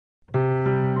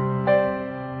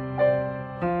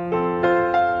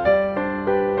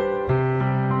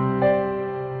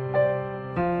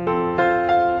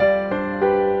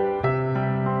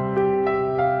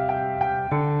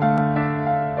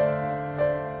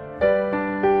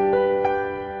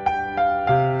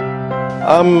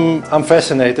I'm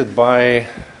fascinated by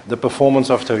the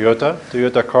performance of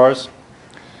Toyota cars.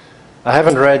 I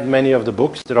haven't read many of the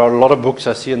books. There are a lot of books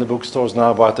I see in the bookstores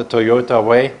now about the Toyota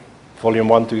way, volume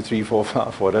 1, 2, 3, 4,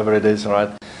 5, whatever it is,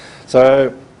 right?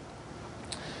 So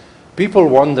people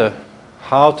wonder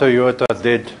how Toyota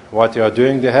did what they are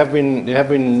doing. They have been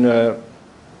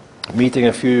meeting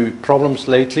a few problems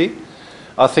lately.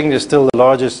 I think they're still the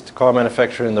largest car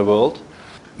manufacturer in the world.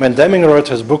 When Deming wrote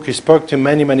his book, he spoke to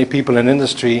many people in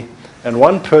industry, and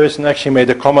one person actually made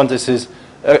a comment that says,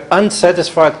 an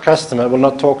unsatisfied customer will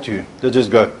not talk to you. They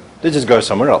just go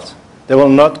somewhere else. They will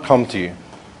not come to you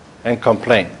and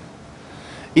complain.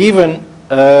 Even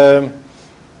a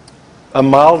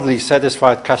mildly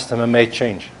satisfied customer may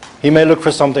change. He may look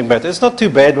for something better. It's not too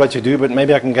bad what you do, but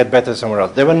maybe I can get better somewhere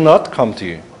else. They will not come to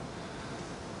you.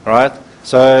 Right?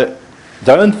 So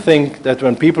don't think that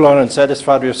when people are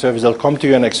unsatisfied with your service, they'll come to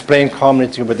you and explain calmly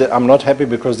to you, but I'm not happy,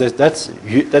 because that's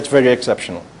very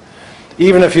exceptional.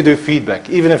 Even if you do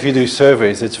feedback, even if you do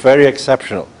surveys, it's very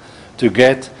exceptional to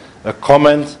get a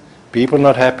comment, people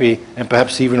not happy, and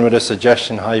perhaps even with a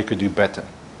suggestion how you could do better.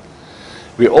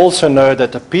 We also know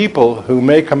that the people who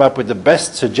may come up with the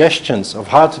best suggestions of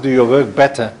how to do your work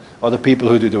better are the people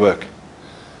who do the work.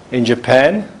 In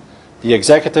Japan, the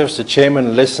executives, the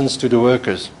chairman, listens to the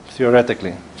workers,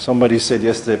 theoretically. Somebody said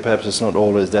yesterday, perhaps it's not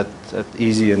always that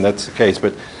easy, and that's the case,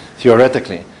 but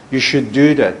theoretically, you should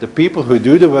do that. The people who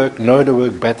do the work know the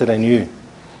work better than you.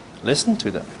 Listen to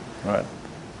them.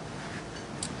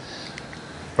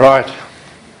 Right.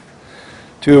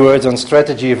 2 words on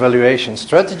strategy evaluation.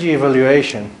 Strategy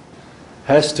evaluation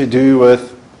has to do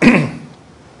with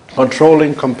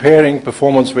controlling, comparing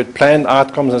performance with planned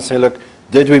outcomes and say, look,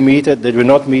 did we meet it? Did we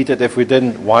not meet it? If we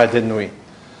didn't, why didn't we?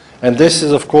 And this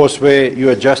is, of course, where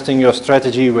you're adjusting your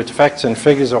strategy with facts and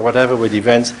figures or whatever, with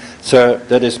events. So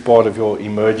that is part of your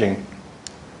emerging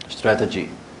strategy.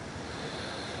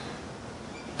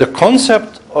 The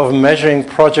concept of measuring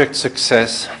project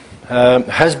success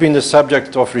has been the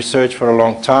subject of research for a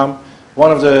long time.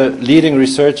 One of the leading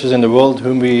researchers in the world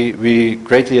whom we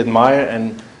greatly admire,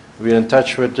 and we're in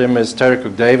touch with him, is Terry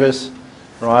Cook Davis.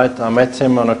 Right? I met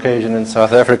him on occasion in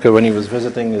South Africa when he was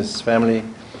visiting his family.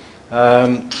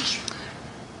 How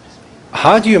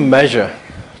do you measure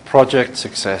project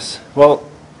success? Well,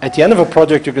 at the end of a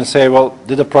project you can say, well,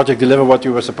 did the project deliver what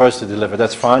you were supposed to deliver?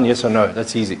 That's fine, yes or no,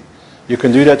 that's easy. You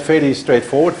can do that fairly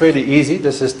straightforward, fairly easy.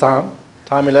 This is time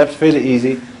elapsed, fairly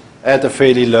easy, at a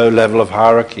fairly low level of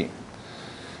hierarchy.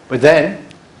 But then,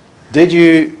 did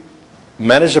you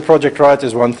manage the project right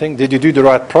is one thing. Did you do the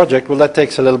right project? Well, that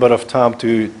takes a little bit of time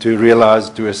to realize,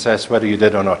 to assess whether you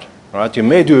did or not. Right? You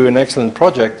may do an excellent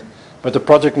project, but the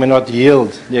project may not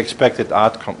yield the expected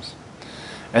outcomes.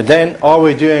 And then, are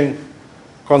we doing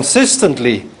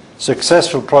consistently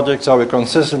successful projects? Are we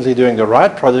consistently doing the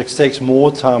right projects? It takes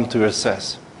more time to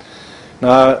assess.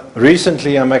 Now,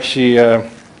 recently I'm actually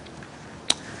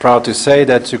proud to say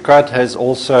that SUKAD has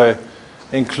also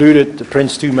included the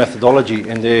Prince2 methodology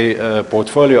in their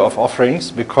portfolio of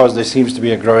offerings, because there seems to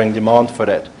be a growing demand for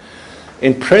that.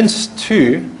 In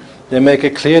Prince2, they make a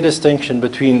clear distinction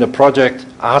between the project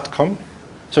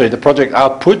the project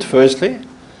output firstly,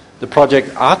 the project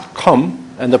outcome,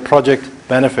 and the project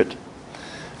benefit.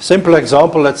 Simple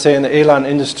example, let's say in the airline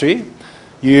industry,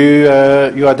 you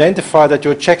identify that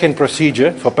your check-in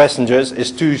procedure for passengers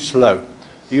is too slow.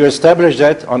 You establish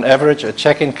that on average a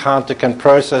check-in counter can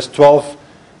process 12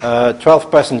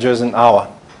 passengers an hour.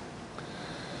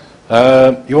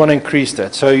 You want to increase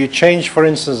that. So you change, for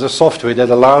instance, the software that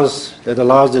allows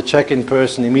the check-in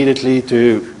person immediately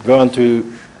to go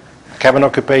onto cabin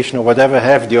occupation or whatever,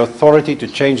 have the authority to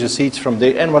change the seats from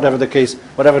there, and whatever the case,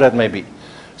 whatever that may be.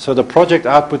 So the project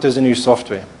output is a new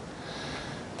software.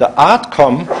 The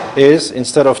outcome is,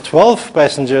 instead of 12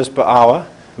 passengers per hour,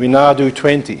 we now do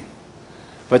 20.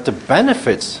 But the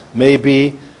benefits may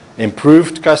be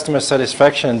improved customer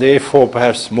satisfaction, and therefore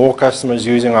perhaps more customers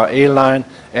using our airline,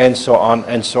 and so on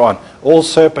and so on.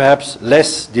 Also perhaps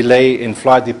less delay in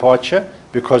flight departure,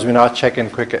 because we now check in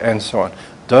quicker, and so on.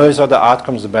 Those are the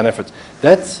outcomes, the benefits.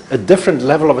 That's a different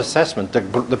level of assessment.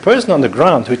 The person on the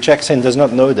ground who checks in does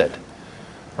not know that.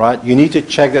 Right? You need to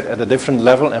check that at a different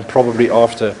level, and probably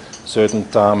after a certain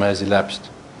time has elapsed.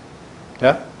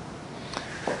 Yeah?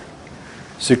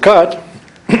 SUKAD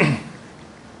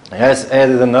has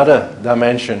added another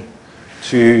dimension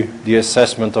to the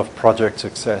assessment of project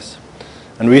success.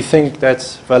 And we think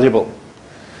that's valuable.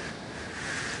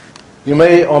 You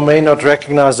may or may not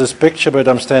recognize this picture, but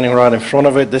I'm standing right in front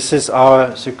of it. This is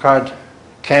our SUKAD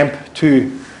Camp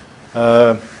 2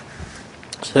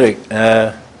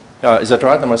 is that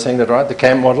right? Am I saying that right? The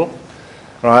CAM model,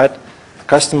 right?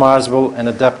 customizable and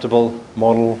adaptable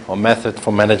model or method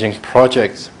for managing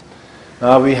projects.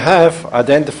 Now we have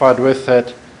identified with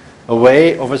that a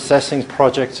way of assessing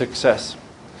project success.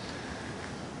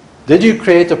 Did you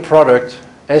create a product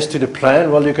as to the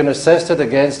plan? Well, you can assess it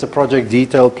against the project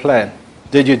detail plan.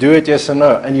 Did you do it, yes or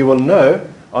no? And you will know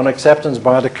on acceptance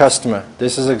by the customer.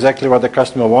 This is exactly what the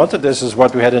customer wanted. This is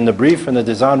what we had in the brief and the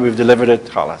design. We've delivered it.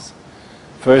 Khalas.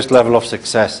 First level of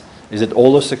success. Is it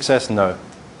all a success? No.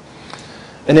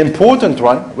 An important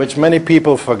one, which many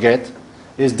people forget,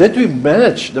 is did we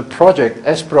manage the project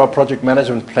as per our project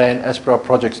management plan, as per our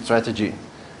project strategy?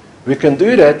 We can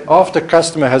do that after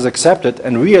customer has accepted,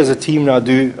 and we as a team now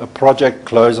do a project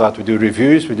closeout. We do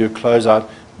reviews, we do closeout.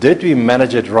 Did we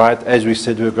manage it right as we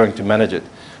said we were going to manage it?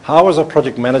 How was our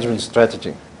project management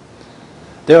strategy?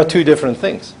 There are two different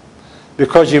things.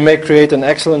 Because you may create an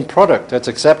excellent product that's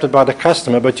accepted by the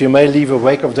customer, but you may leave a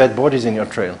wake of dead bodies in your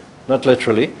trail. Not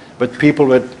literally, but people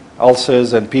with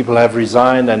ulcers and people have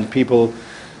resigned and people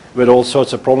with all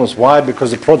sorts of problems. Why? Because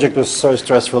the project was so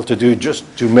stressful to do just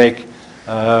to make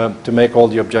all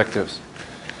the objectives.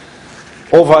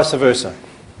 Or vice versa.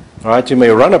 Right? You may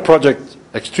run a project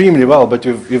extremely well, but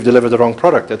you've delivered the wrong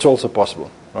product. That's also possible.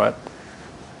 Right?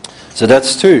 So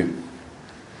that's two.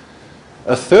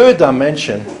 A third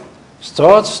dimension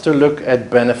starts to look at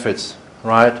benefits.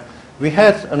 Right? We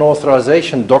had an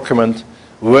authorization document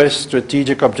with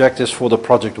strategic objectives for the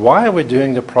project. Why are we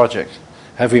doing the project?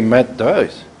 Have we met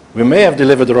those? We may have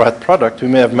delivered the right product, we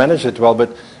may have managed it well,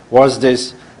 but was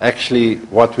this actually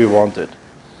what we wanted?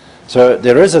 So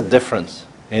there is a difference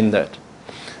in that.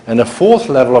 And the fourth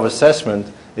level of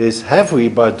assessment is, have we,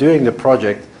 by doing the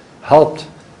project, helped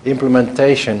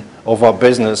implementation of our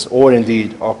business or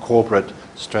indeed our corporate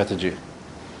strategy?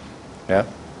 Yeah?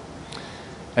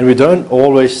 And we don't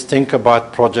always think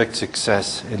about project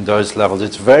success in those levels.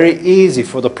 It's very easy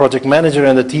for the project manager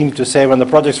and the team to say when the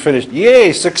project's finished,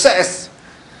 yay, success!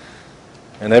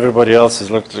 And everybody else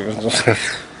is looking, look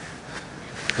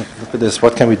at this,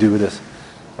 what can we do with this?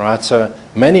 Right? So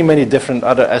many, many different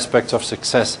other aspects of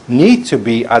success need to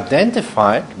be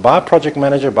identified by project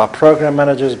manager, by program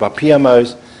managers, by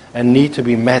PMOs, and need to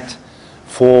be met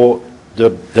for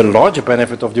the larger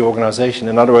benefit of the organization.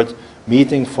 In other words,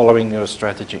 meeting, following your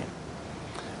strategy.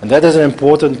 And that is an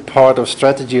important part of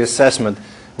strategy assessment,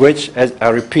 which, as I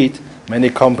repeat, many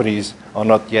companies are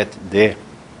not yet there.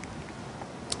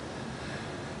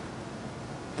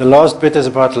 The last bit is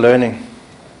about learning.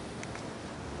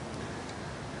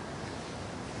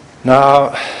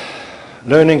 Now,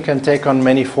 learning can take on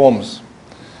many forms.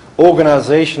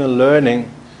 Organizational learning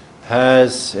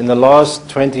has, in the last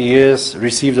 20 years,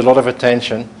 received a lot of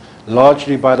attention,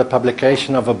 largely by the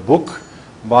publication of a book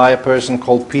by a person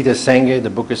called Peter Senge. The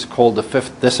book is called The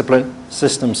Fifth Discipline,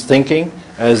 Systems Thinking,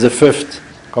 as the fifth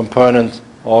component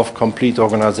of complete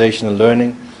organizational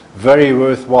learning. Very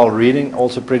worthwhile reading,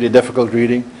 also pretty difficult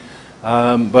reading,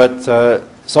 but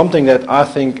something that I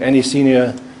think any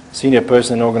senior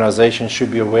person in an organization should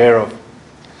be aware of.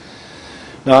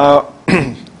 Now,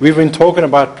 we've been talking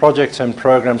about projects and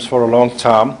programs for a long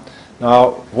time.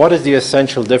 Now, what is the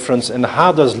essential difference and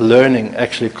how does learning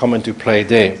actually come into play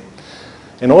there?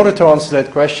 In order to answer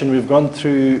that question, we've gone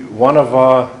through one of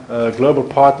our global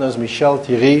partners, Michel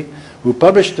Thierry, who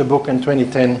published a book in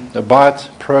 2010 about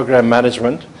program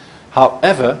management.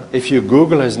 However, if you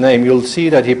Google his name, you'll see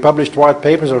that he published white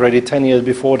papers already 10 years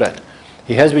before that.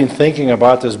 He has been thinking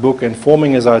about this book and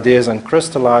forming his ideas and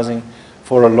crystallizing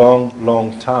for a long,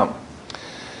 long time.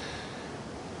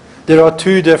 There are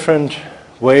two different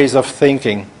ways of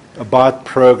thinking about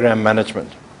program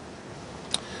management.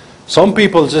 Some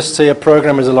people just say a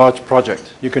program is a large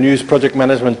project. You can use project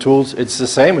management tools. It's the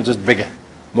same, it's just bigger,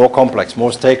 more complex,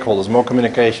 more stakeholders, more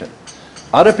communication.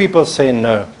 Other people say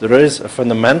no. There is a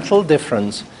fundamental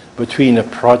difference between a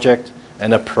project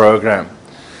and a program.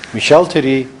 Michel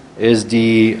Thierry is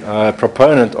the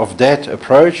proponent of that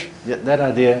approach, that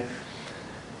idea.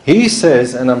 He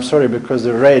says, and I'm sorry because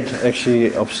the red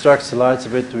actually obstructs the lights a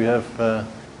bit. We have,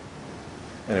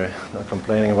 anyway, not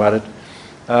complaining about it.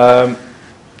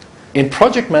 In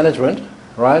project management,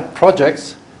 right,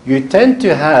 projects, you tend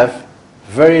to have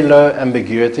very low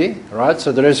ambiguity, right?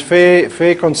 So there is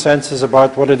fair consensus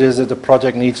about what it is that the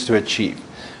project needs to achieve.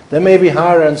 There may be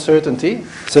higher uncertainty,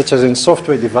 such as in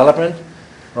software development,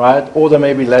 right? Or there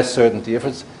may be less certainty. If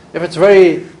it's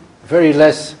very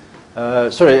less,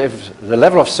 if the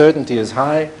level of certainty is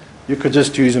high, you could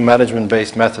just use a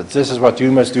management-based method. This is what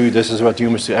you must do. This is what you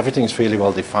must do. Everything's fairly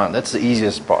well defined. That's the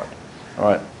easiest part,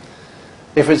 all right?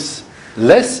 If it's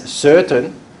less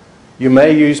certain, you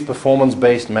may use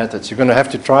performance-based methods. You're going to have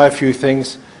to try a few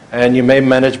things and you may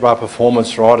manage by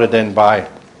performance rather than by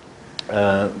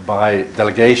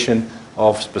delegation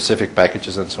of specific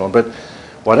packages and so on. But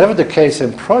whatever the case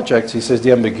in projects, he says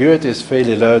the ambiguity is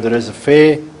fairly low. There is a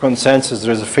fair consensus.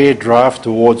 There is a fair drive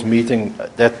towards meeting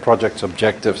that project's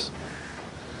objectives.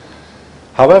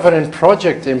 However, in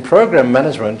program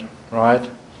management, right,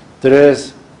 there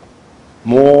is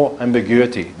more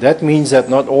ambiguity. That means that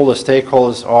not all the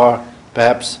stakeholders are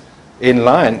perhaps in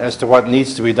line as to what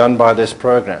needs to be done by this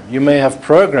program. You may have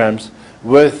programs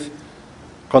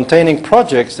containing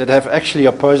projects that have actually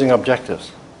opposing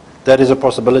objectives. That is a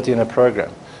possibility in a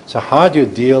program. So how do you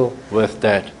deal with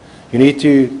that? You need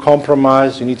to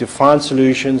compromise, you need to find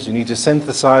solutions, you need to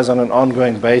synthesize on an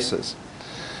ongoing basis.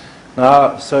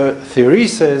 Now, so theory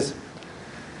says,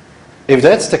 if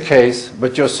that's the case,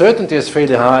 but your certainty is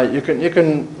fairly high, you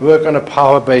can work on a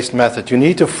power-based method. You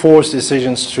need to force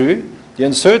decisions through. The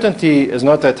uncertainty is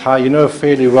not that high. You know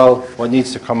fairly well what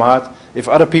needs to come out. If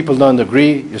other people don't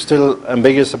agree, you're still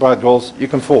ambiguous about goals, you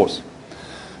can force.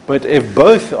 But if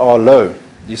both are low,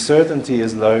 the certainty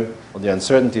is low, or the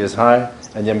uncertainty is high,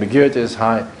 and the ambiguity is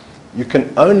high, you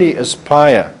can only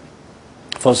aspire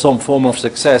for some form of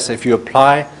success if you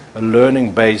apply a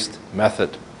learning-based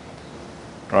method.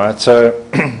 Right, so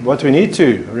what we need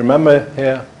to remember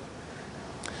here,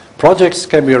 projects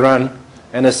can be run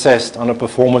and assessed on a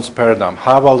performance paradigm.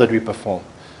 How well did we perform?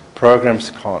 Programs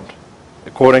can't.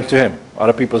 According to him.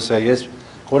 Other people say yes.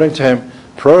 According to him,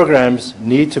 programs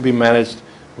need to be managed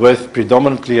with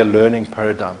predominantly a learning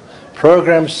paradigm.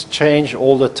 Programs change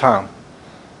all the time.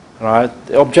 Right?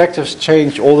 The objectives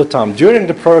change all the time. During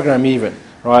the program even.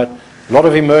 Right? A lot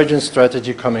of emergent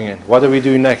strategy coming in. What do we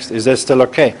do next? Is that still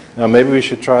okay? Now maybe we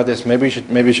should try this. Maybe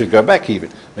we should go back even.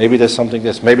 Maybe there's something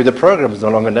this. Maybe the program is no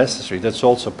longer necessary. That's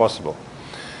also possible.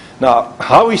 Now,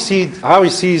 how he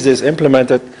sees this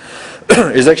implemented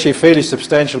is actually a fairly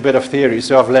substantial bit of theory,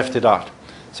 so I've left it out.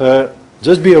 So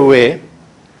just be aware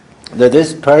that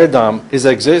this paradigm is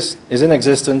in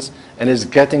existence and is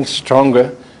getting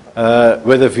stronger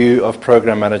with a view of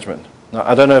program management. Now,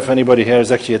 I don't know if anybody here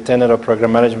has actually attended a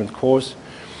program management course.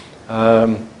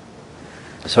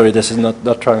 Sorry, this is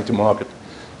not trying to market.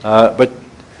 But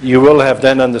you will have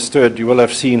then understood, you will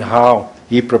have seen how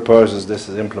he proposes this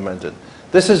is implemented.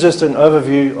 This is just an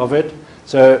overview of it.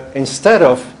 So instead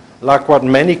of, like what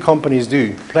many companies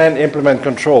do, plan, implement,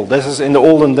 control. This is in the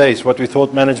olden days what we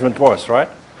thought management was, right?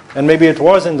 And maybe it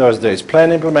was in those days.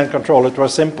 Plan, implement, control. It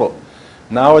was simple.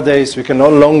 Nowadays, we can no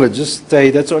longer just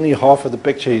say, that's only half of the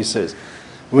picture, he says.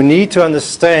 We need to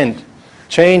understand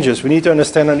changes. We need to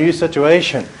understand a new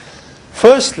situation.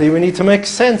 Firstly, we need to make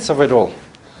sense of it all.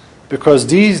 Because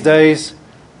these days,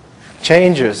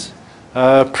 changes,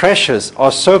 pressures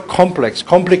are so complex,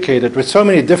 complicated, with so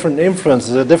many different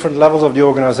influences at different levels of the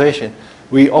organization,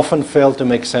 we often fail to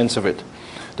make sense of it.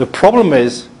 The problem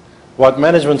is, what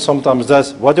management sometimes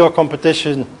does, what are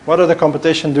the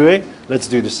competition doing? Let's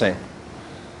do the same.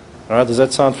 All right, does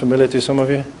that sound familiar to some of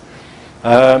you?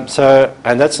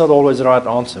 And that's not always the right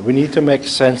answer. We need to make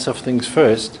sense of things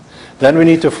first. Then we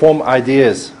need to form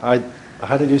ideas.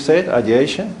 How did you say it?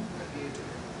 Ideation?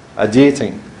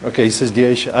 Ideating. Okay, he says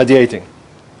ideating.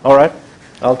 All right,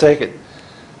 I'll take it.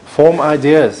 Form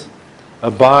ideas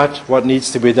about what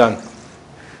needs to be done.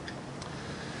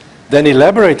 Then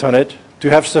elaborate on it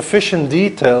to have sufficient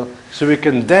detail so we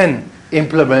can then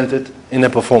implement it in a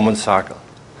performance cycle.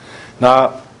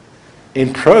 Now,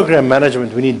 in program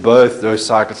management, we need both those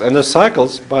cycles. And the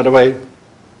cycles, by the way,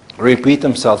 repeat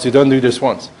themselves. You don't do this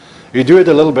once. You do it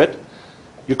a little bit,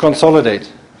 you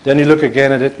consolidate. Then you look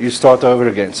again at it, you start over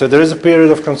again. So there is a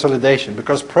period of consolidation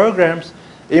because programs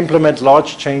implement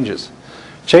large changes.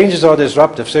 Changes are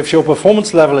disruptive. So if your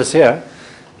performance level is here,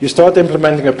 you start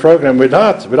implementing a program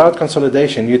without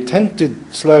consolidation, you tend to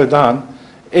slow down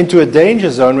into a danger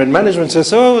zone when management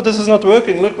says, oh, this is not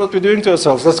working, look what we're doing to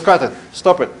ourselves, let's cut it,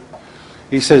 stop it.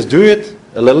 He says, do it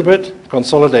a little bit,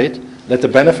 consolidate, let the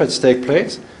benefits take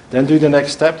place, then do the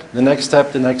next step, the next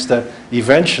step, the next step.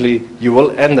 Eventually, you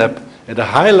will end up at a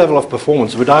high level of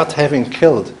performance without having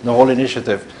killed the whole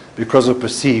initiative because of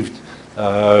perceived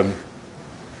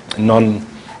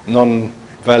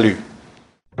non-value.